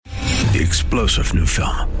The explosive new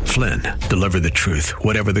film, Flynn, deliver the truth,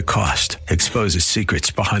 whatever the cost. Exposes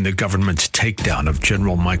secrets behind the government's takedown of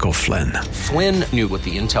General Michael Flynn. Flynn knew what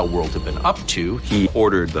the intel world had been up to. He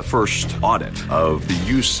ordered the first audit of the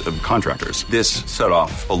use of contractors. This set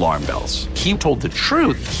off alarm bells. He told the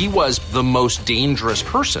truth. He was the most dangerous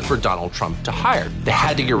person for Donald Trump to hire. They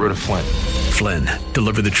had to get rid of Flynn. Flynn,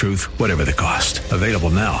 deliver the truth, whatever the cost. Available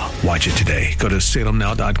now. Watch it today. Go to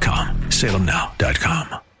salemnow.com.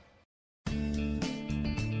 salemnow.com.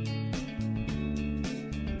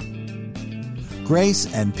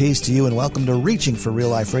 Grace and peace to you, and welcome to Reaching for Real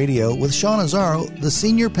Life Radio with Sean Azzaro, the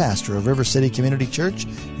senior pastor of River City Community Church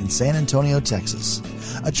in San Antonio, Texas.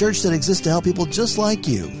 A church that exists to help people just like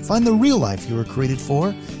you find the real life you were created for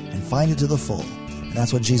and find it to the full. And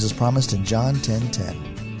that's what Jesus promised in John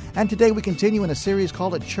 10:10. And today we continue in a series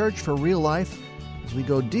called A Church for Real Life as we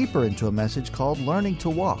go deeper into a message called Learning to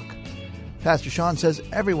Walk. Pastor Sean says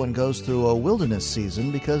everyone goes through a wilderness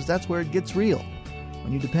season because that's where it gets real.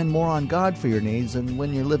 When you depend more on God for your needs than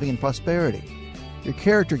when you're living in prosperity. Your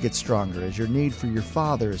character gets stronger as your need for your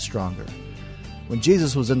Father is stronger. When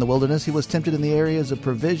Jesus was in the wilderness, he was tempted in the areas of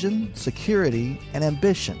provision, security, and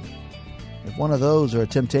ambition. If one of those are a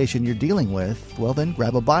temptation you're dealing with, well then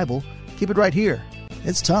grab a Bible, keep it right here.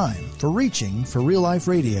 It's time for Reaching for Real Life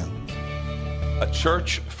Radio. A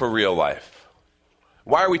church for real life.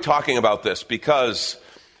 Why are we talking about this? Because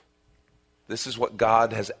this is what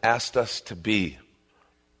God has asked us to be.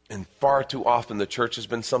 And far too often the church has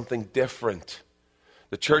been something different.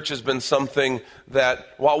 The church has been something that,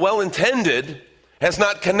 while well-intended, has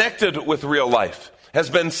not connected with real life, has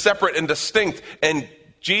been separate and distinct. And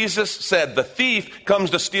Jesus said, the thief comes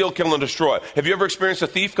to steal, kill, and destroy. Have you ever experienced a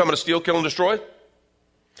thief coming to steal, kill, and destroy?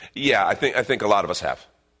 Yeah, I think a lot of us have.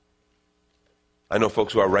 I know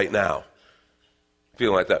folks who are right now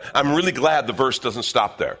feeling like that. I'm really glad the verse doesn't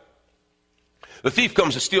stop there. The thief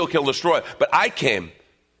comes to steal, kill, and destroy. But I came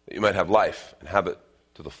that you might have life and have it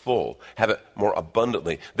to the full, have it more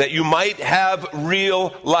abundantly, that you might have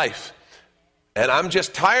real life. And I'm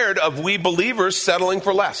just tired of we believers settling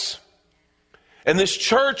for less. And this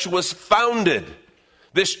church was founded.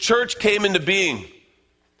 This church came into being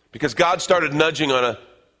because God started nudging on a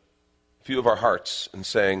few of our hearts and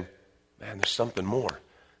saying, man, there's something more.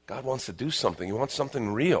 God wants to do something. He wants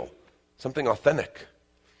something real, something authentic.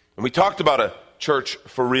 And we talked about a church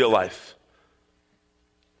for real life.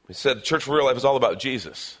 We said Church for Real Life is all about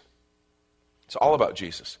Jesus. It's all about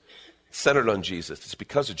Jesus. It's centered on Jesus. It's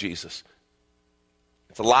because of Jesus.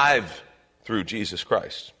 It's alive through Jesus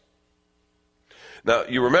Christ. Now,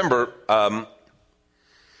 you remember,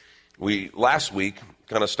 we last week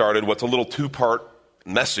kind of started what's a little two-part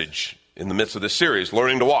message in the midst of this series,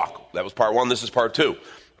 Learning to Walk. That was part one. This is part two.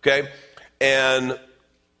 Okay? And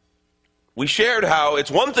we shared how it's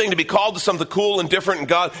one thing to be called to something cool and different, and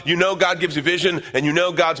God gives you vision, and you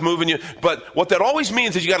know God's moving you, but what that always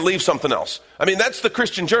means is you got to leave something else. I mean, that's the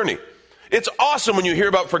Christian journey. It's awesome when you hear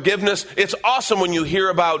about forgiveness. It's awesome when you hear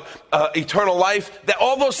about eternal life. That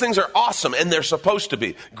all those things are awesome, and they're supposed to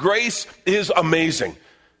be. Grace is amazing,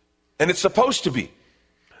 and it's supposed to be.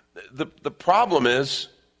 The problem is,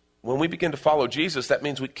 when we begin to follow Jesus, that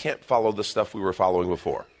means we can't follow the stuff we were following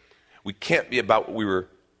before. We can't be about what we were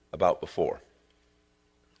about before.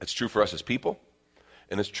 It's true for us as people,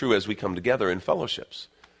 and it's true as we come together in fellowships.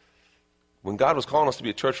 When God was calling us to be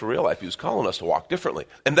a church for real life, he was calling us to walk differently.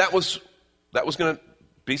 And that was going to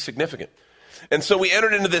be significant. And so we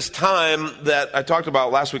entered into this time that I talked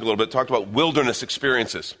about last week a little bit, talked about wilderness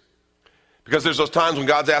experiences. Because there's those times when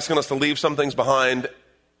God's asking us to leave some things behind,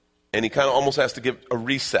 and he kind of almost has to give a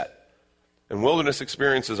reset. And wilderness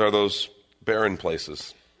experiences are those barren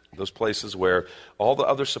places. Those places where all the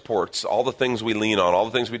other supports, all the things we lean on, all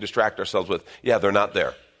the things we distract ourselves with, yeah, they're not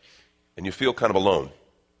there. And you feel kind of alone.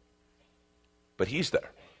 But he's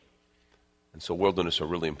there. And so wilderness are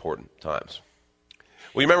really important times.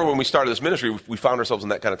 Well, you remember when we started this ministry, we found ourselves in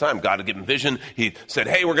that kind of time. God had given vision. He said,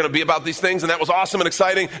 hey, we're going to be about these things, and that was awesome and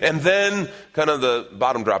exciting. And then kind of the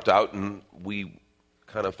bottom dropped out, and we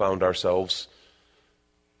kind of found ourselves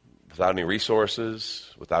without any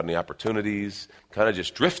resources, without any opportunities, kind of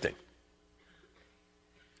just drifting.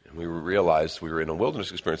 And we realized we were in a wilderness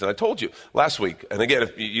experience. And I told you last week, and again,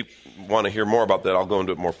 if you want to hear more about that, I'll go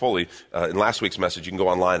into it more fully. In last week's message, you can go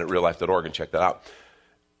online at reallife.org and check that out.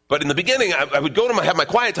 But in the beginning, I would go to have my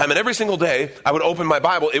quiet time, and every single day, I would open my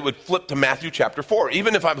Bible. It would flip to Matthew chapter 4.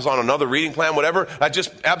 Even if I was on another reading plan, whatever, I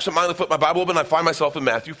just absentmindedly flip my Bible open, and I find myself in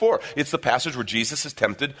Matthew 4. It's the passage where Jesus is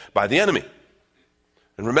tempted by the enemy.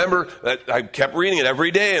 And remember, that I kept reading it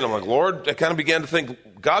every day, and I'm like, Lord, I kind of began to think,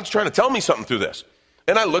 God's trying to tell me something through this.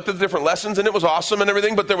 And I looked at the different lessons, and it was awesome and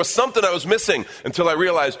everything, but there was something I was missing until I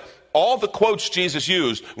realized all the quotes Jesus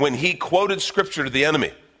used when he quoted Scripture to the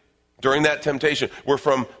enemy during that temptation were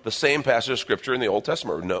from the same passage of Scripture in the Old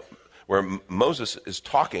Testament where Moses is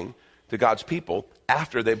talking to God's people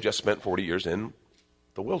after they've just spent 40 years in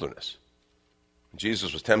the wilderness.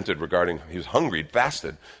 Jesus was tempted he was hungry, he'd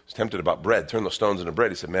fasted, was tempted about bread, turn those stones into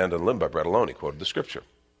bread. He said, man doesn't live by bread alone. He quoted the Scripture.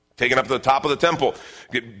 Taken up to the top of the temple,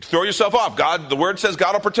 throw yourself off. The word says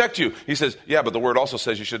God will protect you. He says, yeah, but the word also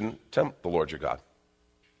says you shouldn't tempt the Lord your God.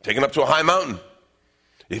 Taken up to a high mountain.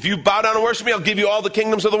 If you bow down and worship me, I'll give you all the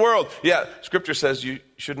kingdoms of the world. Yeah, Scripture says you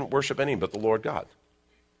shouldn't worship any but the Lord God.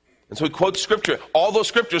 And so he quotes Scripture. All those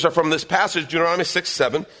Scriptures are from this passage, Deuteronomy 6,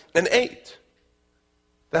 7, and 8.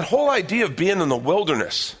 That whole idea of being in the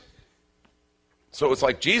wilderness. So it's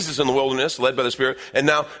like Jesus in the wilderness, led by the Spirit, and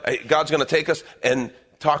now God's going to take us and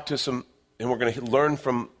talk to and we're going to learn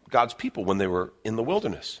from God's people when they were in the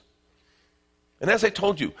wilderness. And as I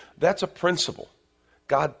told you, that's a principle.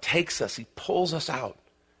 God takes us, he pulls us out,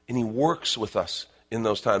 and he works with us in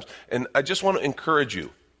those times. And I just want to encourage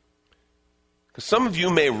you, because some of you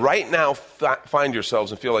may right now find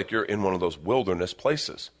yourselves and feel like you're in one of those wilderness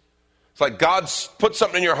places. It's like God's put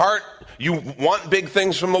something in your heart. You want big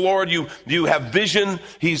things from the Lord. You have vision.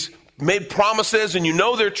 He's made promises and you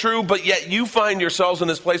know they're true, but yet you find yourselves in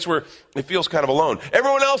this place where it feels kind of alone.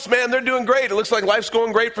 Everyone else, man, they're doing great. It looks like life's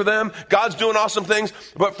going great for them. God's doing awesome things.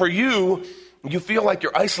 But for you, you feel like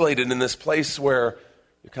you're isolated in this place where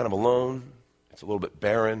you're kind of alone. It's a little bit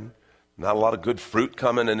barren. Not a lot of good fruit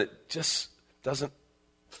coming, and it just doesn't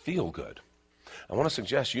feel good. I want to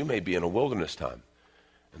suggest you may be in a wilderness time.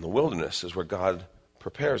 And the wilderness is where God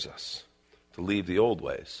prepares us to leave the old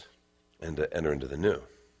ways and to enter into the new.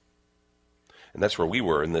 And that's where we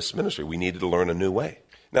were in this ministry. We needed to learn a new way.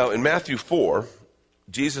 Now, in Matthew 4,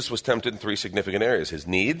 Jesus was tempted in 3 significant areas. His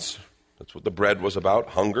needs, that's what the bread was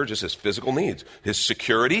about. Hunger, just his physical needs. His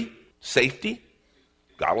security, safety,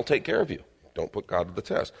 God will take care of you. Don't put God to the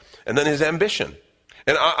test. And then his ambition.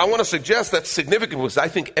 And I want to suggest that's significant because I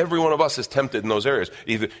think every one of us is tempted in those areas.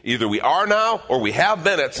 Either we are now or we have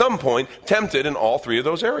been at some point tempted in all 3 of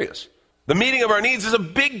those areas. The meeting of our needs is a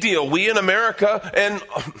big deal. We in America and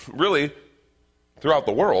really throughout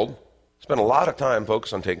the world spend a lot of time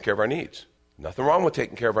focused on taking care of our needs. Nothing wrong with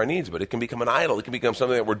taking care of our needs, but it can become an idol. It can become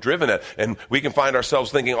something that we're driven at, and we can find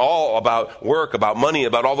ourselves thinking all about work, about money,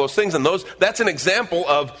 about all those things. And that's an example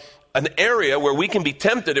of an area where we can be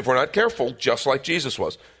tempted if we're not careful, just like Jesus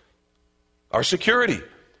was. Our security.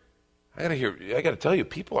 I got to tell you,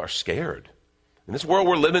 people are scared. In this world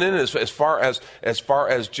we're living in, as far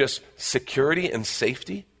as just security and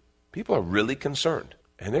safety, people are really concerned.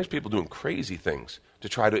 And there's people doing crazy things to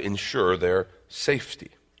try to ensure their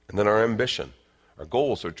safety. And then our ambition, our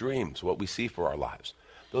goals, our dreams, what we see for our lives.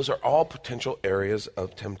 Those are all potential areas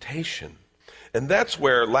of temptation. And that's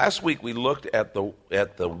where last week we looked at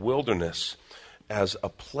the wilderness as a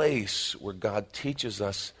place where God teaches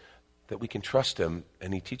us that we can trust him,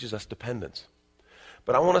 and he teaches us dependence.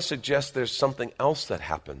 But I want to suggest there's something else that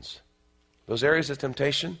happens. Those areas of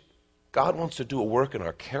temptation, God wants to do a work in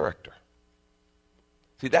our character.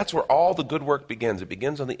 See, that's where all the good work begins. It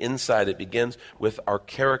begins on the inside. It begins with our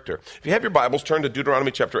character. If you have your Bibles, turn to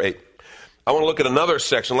Deuteronomy chapter 8. I want to look at another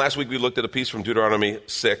section. Last week we looked at a piece from Deuteronomy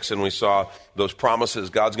 6, and we saw those promises.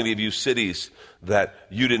 God's going to give you cities that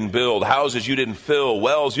you didn't build, houses you didn't fill,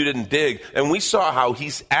 wells you didn't dig. And we saw how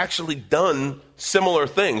he's actually done similar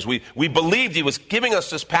things. We believed he was giving us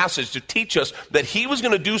this passage to teach us that he was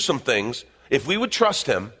going to do some things, if we would trust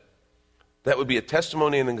him, that would be a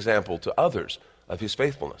testimony and example to others of his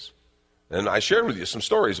faithfulness. And I shared with you some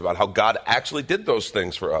stories about how God actually did those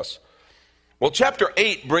things for us. Well, chapter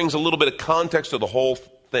 8 brings a little bit of context to the whole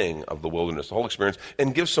thing of the wilderness, the whole experience,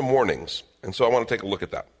 and gives some warnings. And so I want to take a look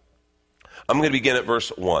at that. I'm going to begin at verse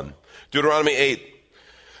 1. Deuteronomy 8.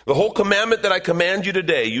 The whole commandment that I command you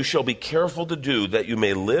today, you shall be careful to do, that you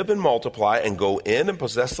may live and multiply and go in and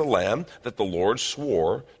possess the land that the Lord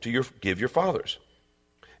swore to give your fathers.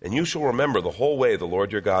 And you shall remember the whole way the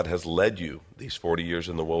Lord your God has led you these 40 years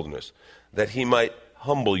in the wilderness, that he might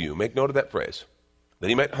humble you. Make note of that phrase. That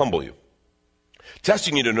he might humble you.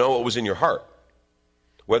 Testing you to know what was in your heart,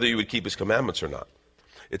 whether you would keep his commandments or not.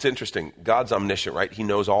 It's interesting. God's omniscient, right? He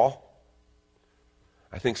knows all.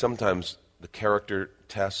 I think sometimes the character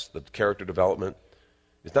tests, the character development,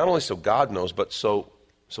 is not only so God knows, but so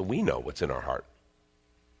we know what's in our heart.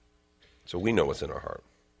 So we know what's in our heart.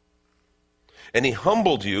 And he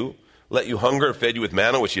humbled you, let you hunger, and fed you with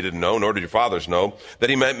manna, which you didn't know, nor did your fathers know, that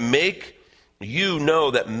he might make you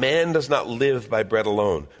know that man does not live by bread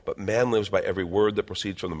alone, but man lives by every word that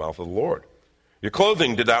proceeds from the mouth of the Lord. Your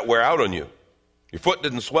clothing did not wear out on you. Your foot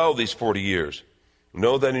didn't swell these 40 years.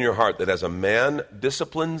 Know then in your heart that as a man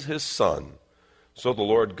disciplines his son, so the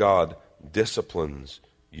Lord God disciplines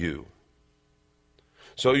you.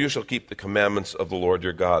 So you shall keep the commandments of the Lord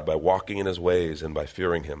your God by walking in his ways and by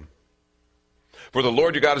fearing him. For the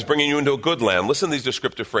Lord your God is bringing you into a good land. Listen to these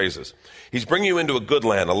descriptive phrases. He's bringing you into a good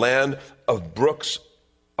land, a land of brooks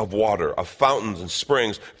of water, of fountains and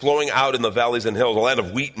springs flowing out in the valleys and hills, a land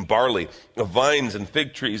of wheat and barley, of vines and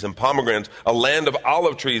fig trees and pomegranates, a land of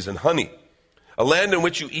olive trees and honey, a land in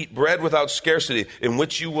which you eat bread without scarcity, in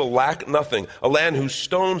which you will lack nothing, a land whose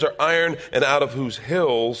stones are iron and out of whose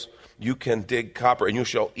hills you can dig copper, and you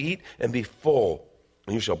shall eat and be full.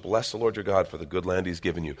 And you shall bless the Lord your God for the good land he's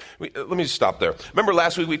given you. Let me just stop there. Remember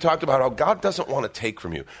last week we talked about how God doesn't want to take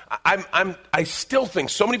from you. I still think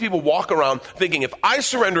so many people walk around thinking if I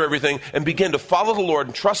surrender everything and begin to follow the Lord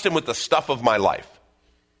and trust him with the stuff of my life.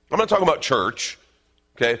 I'm not talking about church,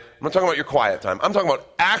 okay? I'm not talking about your quiet time. I'm talking about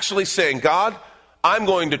actually saying, God, I'm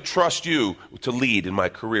going to trust you to lead in my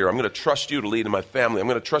career. I'm going to trust you to lead in my family. I'm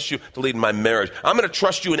going to trust you to lead in my marriage. I'm going to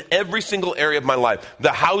trust you in every single area of my life.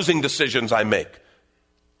 The housing decisions I make.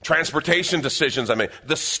 Transportation decisions I make,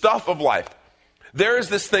 the stuff of life. There is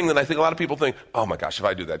this thing that I think a lot of people think, oh my gosh, if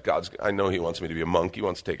I do that, I know he wants me to be a monk. He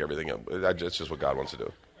wants to take everything up. It's just what God wants to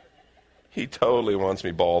do. He totally wants me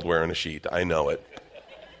bald wearing a sheet. I know it.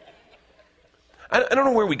 I don't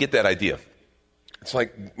know where we get that idea. It's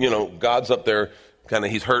like, God's up there,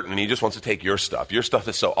 he's hurting and he just wants to take your stuff. Your stuff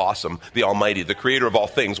is so awesome. The Almighty, the creator of all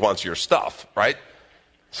things wants your stuff, right?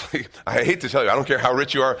 It's like, I hate to tell you, I don't care how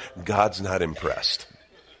rich you are, God's not impressed.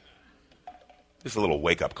 Just a little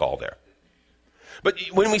wake-up call there. But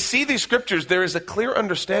when we see these scriptures, there is a clear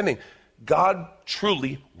understanding. God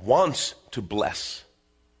truly wants to bless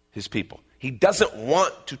his people. He doesn't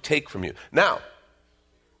want to take from you. Now,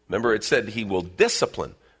 remember it said he will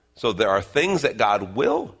discipline. So there are things that God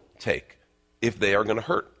will take if they are going to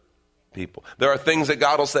hurt people. There are things that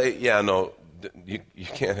God will say, yeah, no, you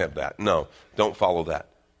can't have that. No, don't follow that.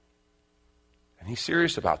 And he's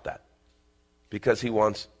serious about that. Because he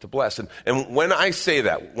wants to bless. And when I say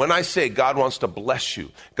that, when I say God wants to bless you,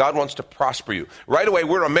 God wants to prosper you, right away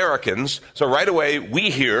we're Americans, so right away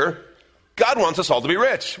we hear, God wants us all to be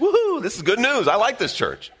rich. Woohoo, this is good news. I like this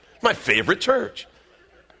church. It's my favorite church.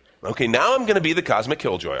 Okay, now I'm going to be the cosmic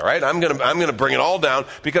killjoy, all right? I'm going to bring it all down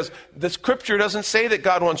because the scripture doesn't say that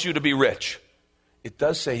God wants you to be rich. It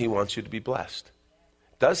does say he wants you to be blessed.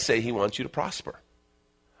 It does say he wants you to prosper.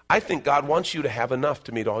 I think God wants you to have enough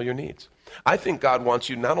to meet all your needs. I think God wants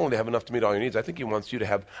you not only to have enough to meet all your needs, I think he wants you to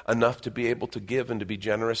have enough to be able to give and to be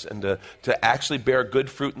generous and to actually bear good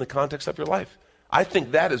fruit in the context of your life. I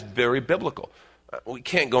think that is very biblical. We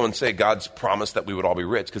can't go and say God's promised that we would all be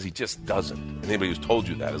rich because he just doesn't. Anybody who's told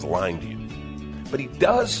you that is lying to you. But he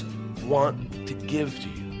does want to give to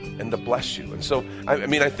you and to bless you. And so,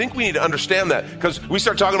 I think we need to understand that because we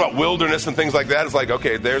start talking about wilderness and things like that. It's like,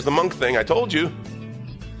 okay, there's the monk thing. I told you.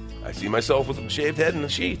 I see myself with a shaved head and a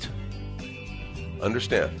sheet.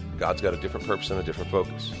 Understand, God's got a different purpose and a different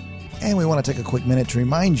focus. And we want to take a quick minute to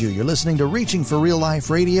remind you, you're listening to Reaching for Real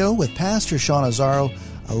Life Radio with Pastor Sean Azzaro,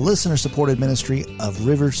 a listener-supported ministry of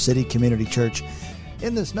River City Community Church,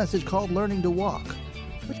 in this message called Learning to Walk,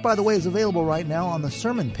 which, by the way, is available right now on the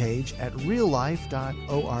sermon page at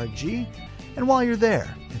reallife.org. And while you're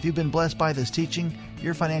there, if you've been blessed by this teaching,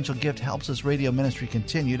 your financial gift helps this radio ministry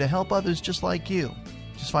continue to help others just like you.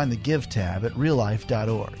 Just find the Give tab at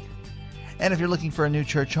reallife.org. And if you're looking for a new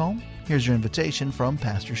church home, here's your invitation from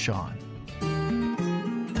Pastor Sean.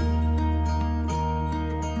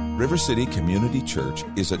 River City Community Church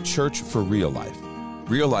is a church for real life.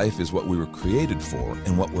 Real life is what we were created for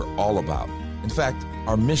and what we're all about. In fact,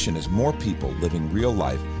 our mission is more people living real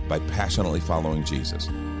life by passionately following Jesus.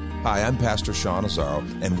 Hi, I'm Pastor Sean Azzaro,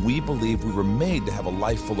 and we believe we were made to have a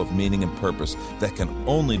life full of meaning and purpose that can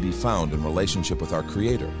only be found in relationship with our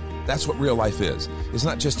Creator. That's what real life is. It's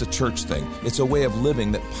not just a church thing. It's a way of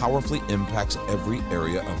living that powerfully impacts every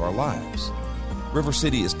area of our lives. River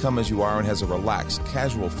City is come as you are and has a relaxed,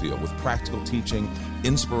 casual feel with practical teaching,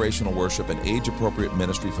 inspirational worship, and age-appropriate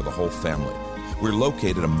ministry for the whole family. We're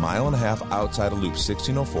located 1.5 miles outside of Loop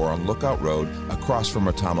 1604 on Lookout Road across from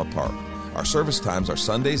Retama Park. Our service times are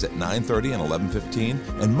Sundays at 9:30 and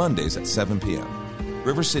 11:15 and Mondays at 7 p.m.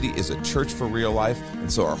 River City is a church for real life,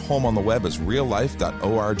 and so our home on the web is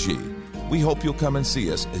reallife.org. We hope you'll come and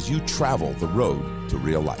see us as you travel the road to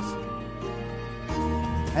real life.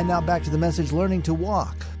 And now back to the message, Learning to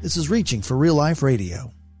Walk. This is Reaching for Real Life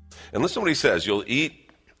Radio. And listen to what he says. You'll eat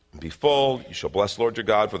and be full. You shall bless the Lord your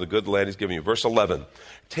God for the good land he's given you. Verse 11,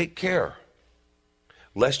 take care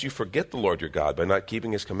lest you forget the Lord your God by not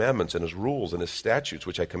keeping his commandments and his rules and his statutes,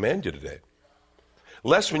 which I command you today.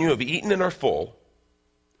 Lest when you have eaten and are full,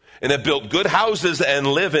 and have built good houses and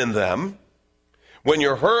live in them, when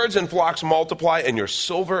your herds and flocks multiply, and your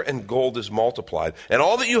silver and gold is multiplied, and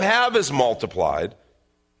all that you have is multiplied,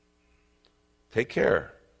 take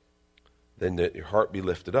care, then that your heart be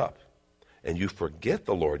lifted up, and you forget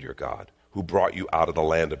the Lord your God, who brought you out of the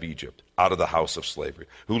land of Egypt, out of the house of slavery,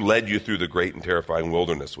 who led you through the great and terrifying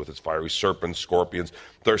wilderness with its fiery serpents, scorpions,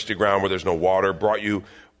 thirsty ground where there's no water, brought you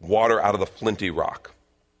water out of the flinty rock,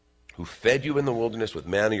 who fed you in the wilderness with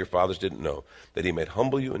manna your fathers didn't know, that he might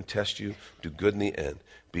humble you and test you, do good in the end.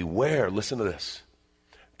 Beware, listen to this,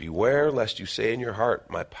 beware lest you say in your heart,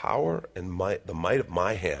 my power and the might of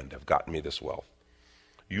my hand have gotten me this wealth.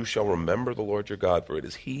 You shall remember the Lord your God, for it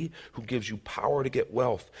is he who gives you power to get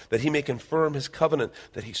wealth, that he may confirm his covenant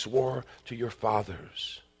that he swore to your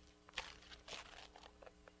fathers,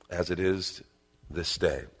 as it is this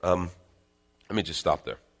day. Let me just stop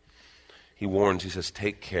there. He warns, he says,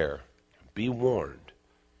 take care, be warned,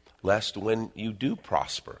 lest when you do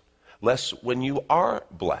prosper, lest when you are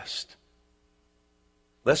blessed,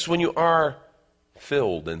 lest when you are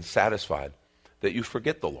filled and satisfied, that you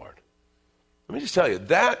forget the Lord. Let me just tell you,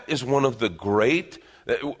 that is one of the great,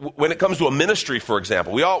 when it comes to a ministry, for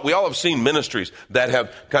example, we all have seen ministries that have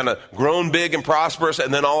kind of grown big and prosperous,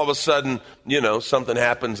 and then all of a sudden, something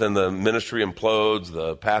happens and the ministry implodes,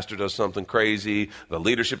 the pastor does something crazy, the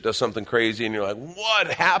leadership does something crazy, and you're like, what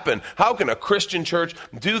happened? How can a Christian church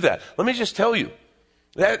do that? Let me just tell you,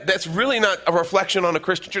 that's really not a reflection on a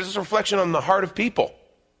Christian church, it's a reflection on the heart of people.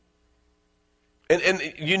 And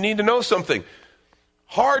you need to know something.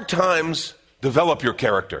 Hard times develop your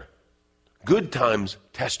character. Good times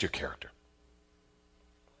test your character.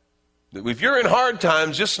 If you're in hard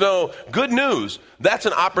times, just know, good news, that's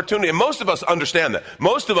an opportunity. And most of us understand that.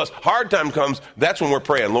 Most of us, hard time comes, that's when we're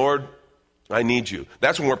praying, Lord, I need you.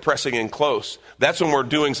 That's when we're pressing in close. That's when we're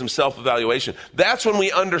doing some self-evaluation. That's when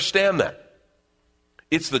we understand that.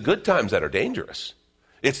 It's the good times that are dangerous.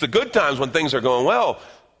 It's the good times when things are going well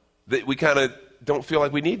that we kind of don't feel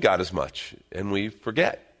like we need God as much, and we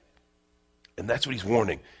forget. And that's what he's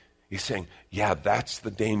warning. He's saying, yeah, that's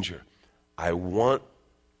the danger. I want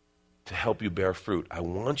to help you bear fruit. I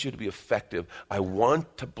want you to be effective. I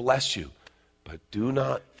want to bless you. But do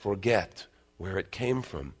not forget where it came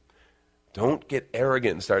from. Don't get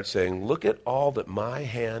arrogant and start saying, look at all that my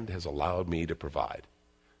hand has allowed me to provide.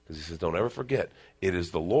 Because he says, don't ever forget, it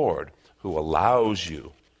is the Lord who allows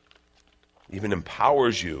you, even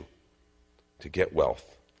empowers you to get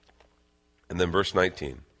wealth. And then verse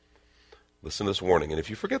 19. Listen to this warning. And if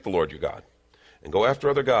you forget the Lord your God and go after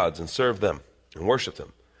other gods and serve them and worship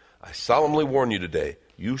them, I solemnly warn you today,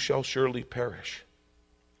 you shall surely perish.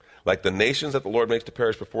 Like the nations that the Lord makes to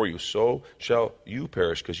perish before you, so shall you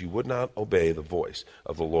perish because you would not obey the voice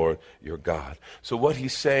of the Lord your God. So what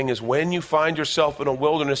he's saying is when you find yourself in a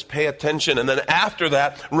wilderness, pay attention. And then after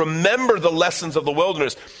that, remember the lessons of the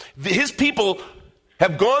wilderness. His people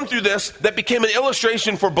have gone through this that became an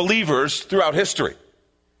illustration for believers throughout history.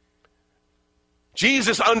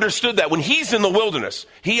 Jesus understood that. When he's in the wilderness,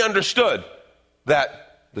 he understood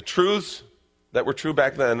that the truths that were true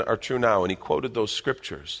back then are true now. And he quoted those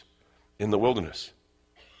scriptures in the wilderness.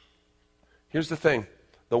 Here's the thing.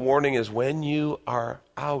 The warning is when you are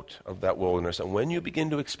out of that wilderness and when you begin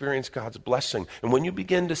to experience God's blessing and when you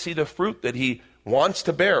begin to see the fruit that he wants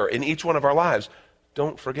to bear in each one of our lives,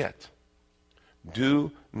 don't forget.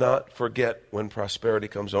 Do not forget when prosperity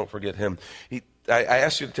comes. Don't forget him. I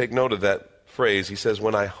asked you to take note of that phrase. He says,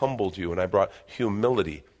 when I humbled you and I brought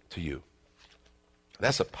humility to you.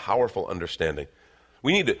 That's a powerful understanding.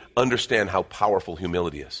 We need to understand how powerful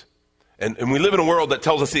humility is. And we live in a world that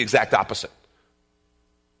tells us the exact opposite.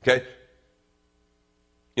 Okay?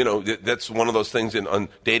 That's one of those things on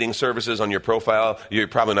dating services, on your profile, you're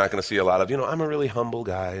probably not going to see a lot of, I'm a really humble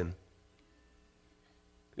guy. And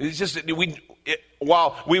it's just,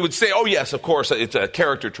 while we would say, oh yes, of course, it's a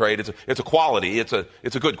character trait, it's a quality, it's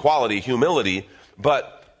a good quality, humility,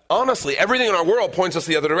 but honestly, everything in our world points us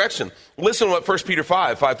the other direction. Listen to what 1 Peter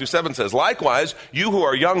 5:5-7 says. Likewise, you who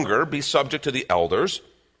are younger, be subject to the elders.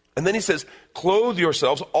 And then he says, clothe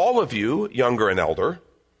yourselves, all of you, younger and elder,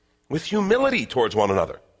 with humility towards one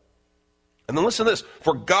another. And then listen to this,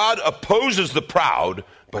 for God opposes the proud,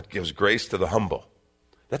 but gives grace to the humble.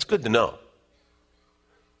 That's good to know.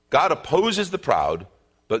 God opposes the proud,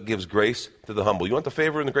 but gives grace to the humble. You want the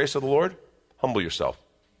favor and the grace of the Lord? Humble yourself.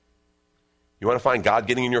 You want to find God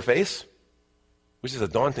getting in your face? Which is a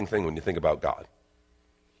daunting thing when you think about God.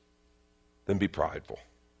 Then be prideful.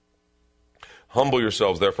 Humble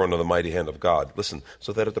yourselves, therefore, under the mighty hand of God. Listen,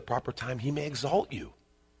 so that at the proper time he may exalt you.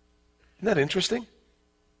 Isn't that interesting?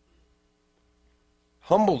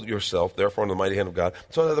 Humble yourself, therefore, under the mighty hand of God,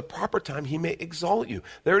 so that at the proper time he may exalt you.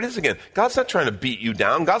 There it is again. God's not trying to beat you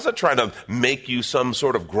down. God's not trying to make you some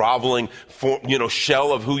sort of groveling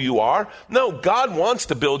shell of who you are. No, God wants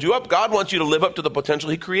to build you up. God wants you to live up to the potential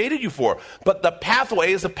he created you for. But the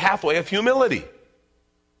pathway is the pathway of humility.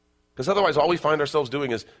 Because otherwise all we find ourselves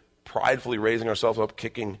doing is pridefully raising ourselves up,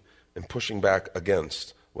 kicking and pushing back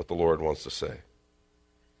against what the Lord wants to say.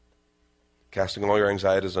 Casting all your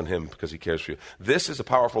anxieties on him because he cares for you. This is a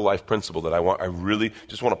powerful life principle that I really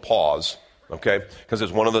just want to pause, okay? Because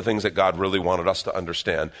it's one of the things that God really wanted us to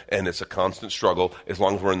understand, and it's a constant struggle. As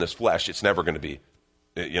long as we're in this flesh, it's never going to be,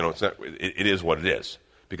 it is what it is.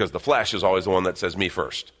 Because the flesh is always the one that says me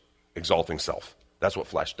first, exalting self. That's what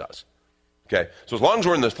flesh does, okay? So as long as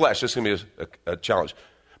we're in the flesh, this is going to be a challenge.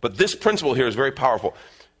 But this principle here is very powerful.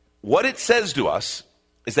 What it says to us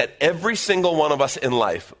is that every single one of us in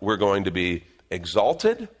life, we're going to be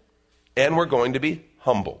exalted and we're going to be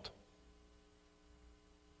humbled.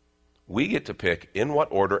 We get to pick in what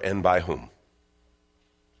order and by whom.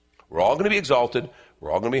 We're all going to be exalted.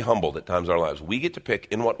 We're all going to be humbled at times in our lives. We get to pick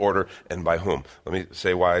in what order and by whom. Let me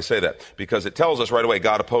say why I say that. Because it tells us right away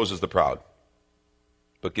God opposes the proud,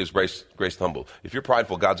 but gives grace to the humble. If you're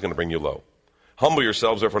prideful, God's going to bring you low. Humble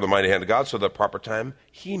yourselves, therefore, in the mighty hand of God, so that at the proper time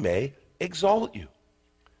he may exalt you.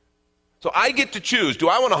 So I get to choose. Do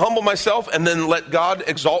I want to humble myself and then let God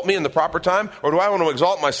exalt me in the proper time? Or do I want to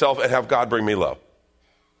exalt myself and have God bring me low?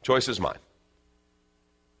 Choice is mine.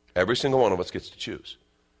 Every single one of us gets to choose.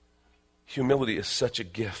 Humility is such a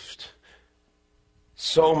gift.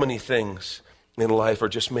 So many things in life are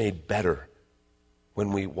just made better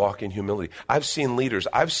when we walk in humility. I've seen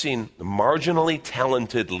marginally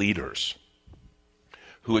talented leaders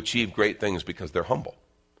who achieve great things because they're humble.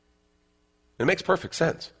 It makes perfect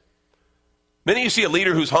sense. Many of you see a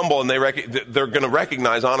leader who's humble and they're going to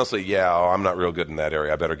recognize, honestly, I'm not real good in that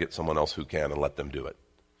area. I better get someone else who can and let them do it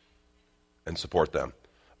and support them.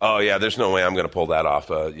 There's no way I'm going to pull that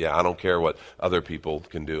off. I don't care what other people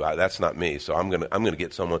can do. That's not me. So I'm going to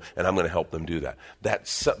get someone and I'm going to help them do that.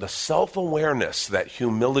 The self-awareness that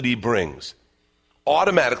humility brings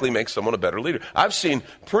automatically makes someone a better leader. I've seen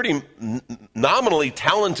pretty nominally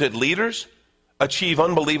talented leaders achieve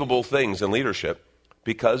unbelievable things in leadership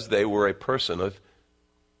because they were a person of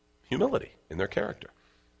humility in their character.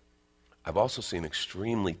 I've also seen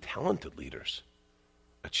extremely talented leaders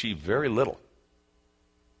achieve very little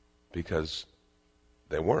because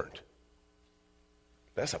they weren't.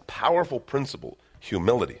 That's a powerful principle,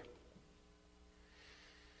 humility.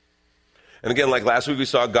 And again, like last week we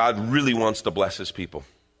saw, God really wants to bless his people.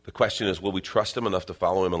 The question is, will we trust him enough to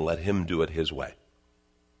follow him and let him do it his way?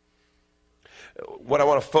 What I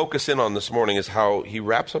want to focus in on this morning is how he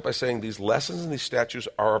wraps up by saying these lessons and these statutes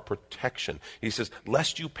are a protection. He says,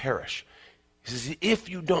 lest you perish. He says, if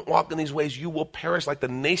you don't walk in these ways, you will perish like the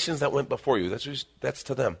nations that went before you. That's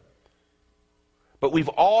to them. But we've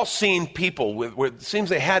all seen people where it seems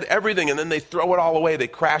they had everything and then they throw it all away. They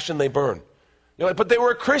crash and they burn. You're like, but they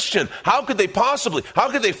were a Christian. How could they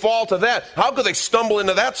fall to that? How could they stumble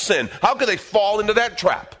into that sin? How could they fall into that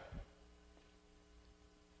trap?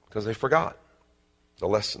 Because they forgot the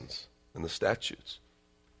lessons and the statutes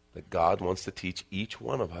that God wants to teach each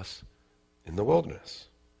one of us in the wilderness.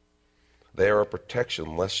 They are a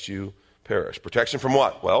protection lest you perish. Protection from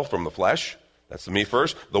what? Well, from the flesh. That's the me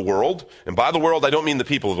first. The world. And by the world, I don't mean the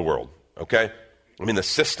people of the world. Okay? I mean the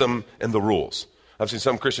system and the rules. I've seen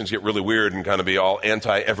some Christians get really weird and kind of be all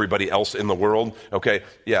anti-everybody else in the world. Okay?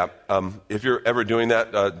 Yeah. If you're ever doing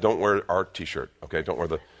that, don't wear our t-shirt. Okay? Don't wear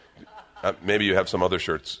the... maybe you have some other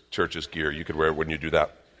church's gear you could wear when you do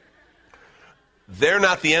that. They're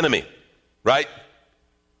not the enemy, right?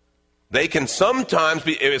 They can sometimes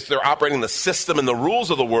be, if they're operating the system and the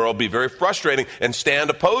rules of the world, be very frustrating and stand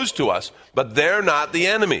opposed to us, but they're not the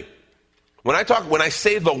enemy. When I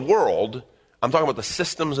say the world, I'm talking about the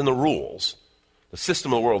systems and the rules. The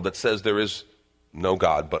system of the world that says there is no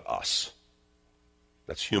God but us.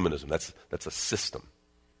 That's humanism. That's a system.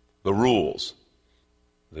 The rules,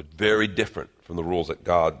 they're very different from the rules that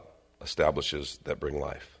God establishes that bring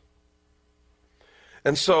life.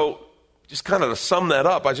 And so, just kind of to sum that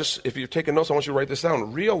up, if you're taking notes, I want you to write this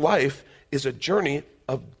down. Real life is a journey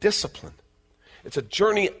of discipline. It's a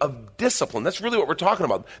journey of discipline. That's really what we're talking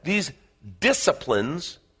about. These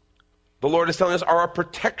disciplines, the Lord is telling us, are a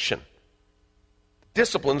protection.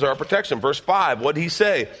 Disciplines are a protection. Verse 5, what did he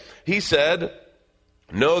say? He said,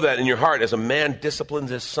 know that in your heart, as a man disciplines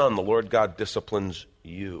his son, the Lord God disciplines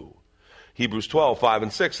you. Hebrews 12, 5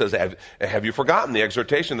 and 6 says, have you forgotten the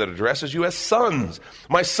exhortation that addresses you as sons?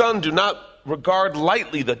 My son, do not regard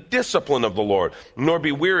lightly the discipline of the Lord, nor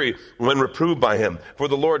be weary when reproved by him. For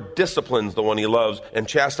the Lord disciplines the one he loves and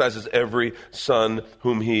chastises every son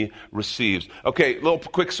whom he receives. Okay, little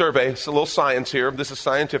quick survey. It's a little science here. This is a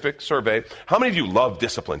scientific survey. How many of you love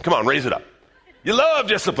discipline? Come on, raise it up. You love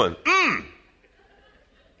discipline.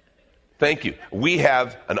 Thank you. We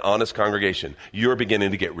have an honest congregation. You're beginning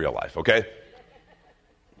to get real life, okay?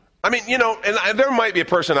 I mean, you know, and there might be a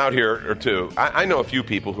person out here or two. I know a few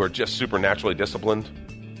people who are just supernaturally disciplined.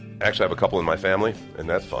 Actually, I have a couple in my family, and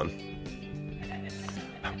that's fun.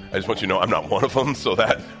 I just want you to know I'm not one of them, so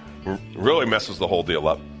that really messes the whole deal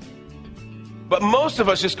up. But most of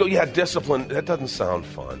us just go, yeah, discipline, that doesn't sound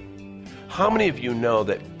fun. How many of you know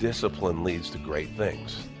that discipline leads to great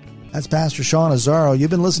things? That's Pastor Sean Azzaro.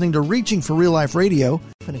 You've been listening to Reaching for Real Life Radio.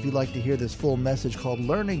 And if you'd like to hear this full message called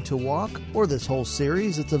Learning to Walk, or this whole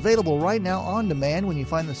series, it's available right now on demand when you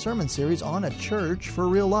find the sermon series on A Church for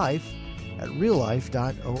Real Life at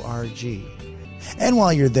reallife.org. And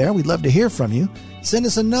while you're there, we'd love to hear from you. Send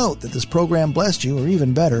us a note that this program blessed you, or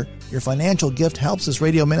even better, your financial gift helps this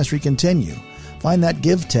radio ministry continue. Find that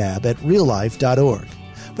Give tab at reallife.org.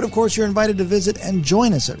 But of course, you're invited to visit and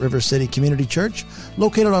join us at River City Community Church,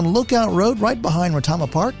 located on Lookout Road right behind Retama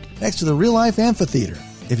Park, next to the Real Life Amphitheater.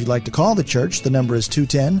 If you'd like to call the church, the number is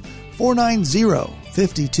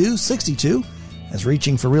 210-490-5262, as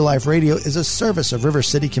Reaching for Real Life Radio is a service of River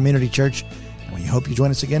City Community Church, and we hope you join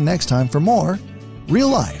us again next time for more Real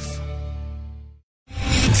Life.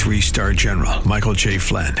 3-star General Michael J.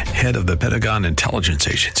 Flynn, head of the Pentagon Intelligence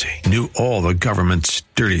Agency, knew all the government's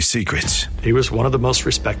dirty secrets. He was one of the most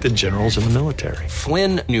respected generals in the military.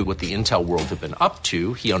 Flynn knew what the intel world had been up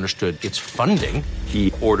to. He understood its funding.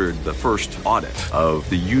 He ordered the first audit of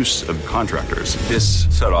the use of contractors. This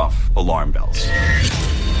set off alarm bells.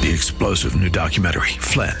 The explosive new documentary,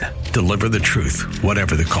 Flynn, Deliver the Truth,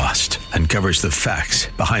 Whatever the Cost, uncovers the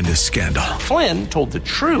facts behind this scandal. Flynn told the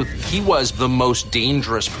truth. He was the most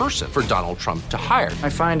dangerous person for Donald Trump to hire. I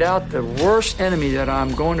find out the worst enemy that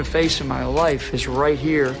I'm going to face in my life is right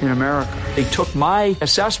here in America. They took my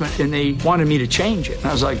assessment and they wanted me to change it. And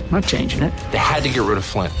I was like, I'm not changing it. They had to get rid of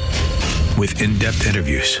Flynn. With in-depth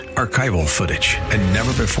interviews, archival footage, and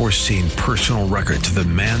never-before-seen personal records of the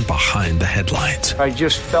man behind the headlines. I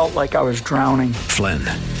just felt like I was drowning. Flynn,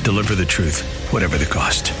 Deliver the Truth, Whatever the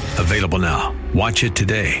Cost. Available now. Watch it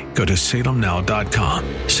today. Go to salemnow.com.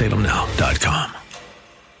 salemnow.com.